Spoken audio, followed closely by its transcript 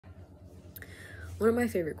One of my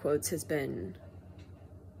favorite quotes has been,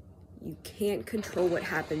 "You can't control what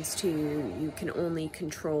happens to you, you can only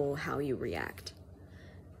control how you react."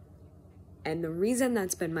 And the reason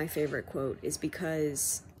that's been my favorite quote is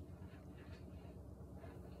because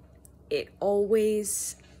it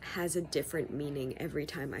always has a different meaning every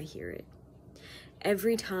time I hear it.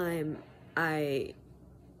 Every time I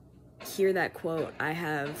hear that quote, I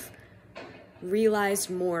have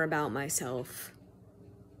realized more about myself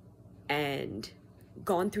and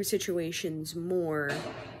gone through new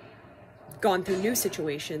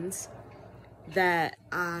situations that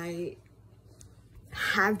I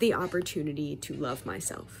have the opportunity to love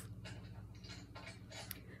myself.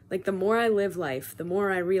 Like, the more I live life, the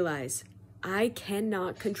more I realize I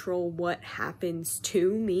cannot control what happens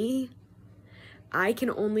to me. I can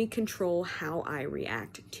only control how I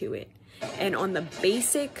react to it. And on the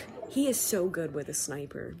basic, he is so good with a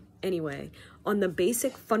sniper. Anyway, on the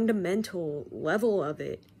basic fundamental level of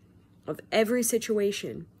it, of every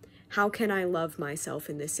situation, how can I love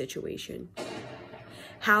myself in this situation?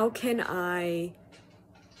 How can I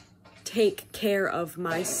take care of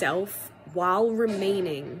myself while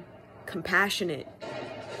remaining compassionate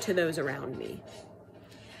to those around me?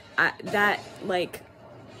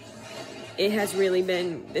 It has really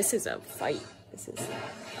been, this is a fight. This is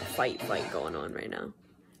a fight going on right now.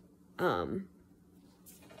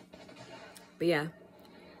 But yeah,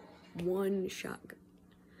 one shotgun.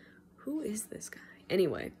 Who is this guy?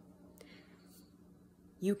 Anyway,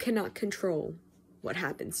 you cannot control what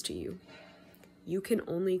happens to you. You can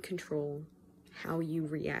only control how you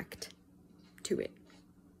react to it.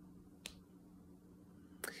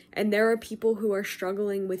 And there are people who are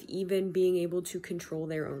struggling with even being able to control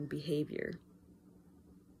their own behavior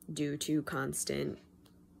due to constant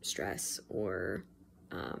stress or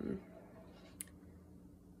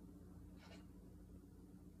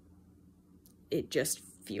it just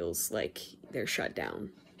feels like they're shut down.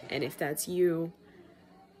 And if that's you,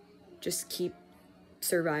 just keep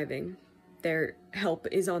surviving. Their help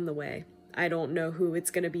is on the way. I don't know who it's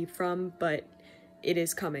going to be from, but it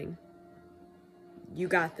is coming. You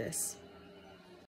got this.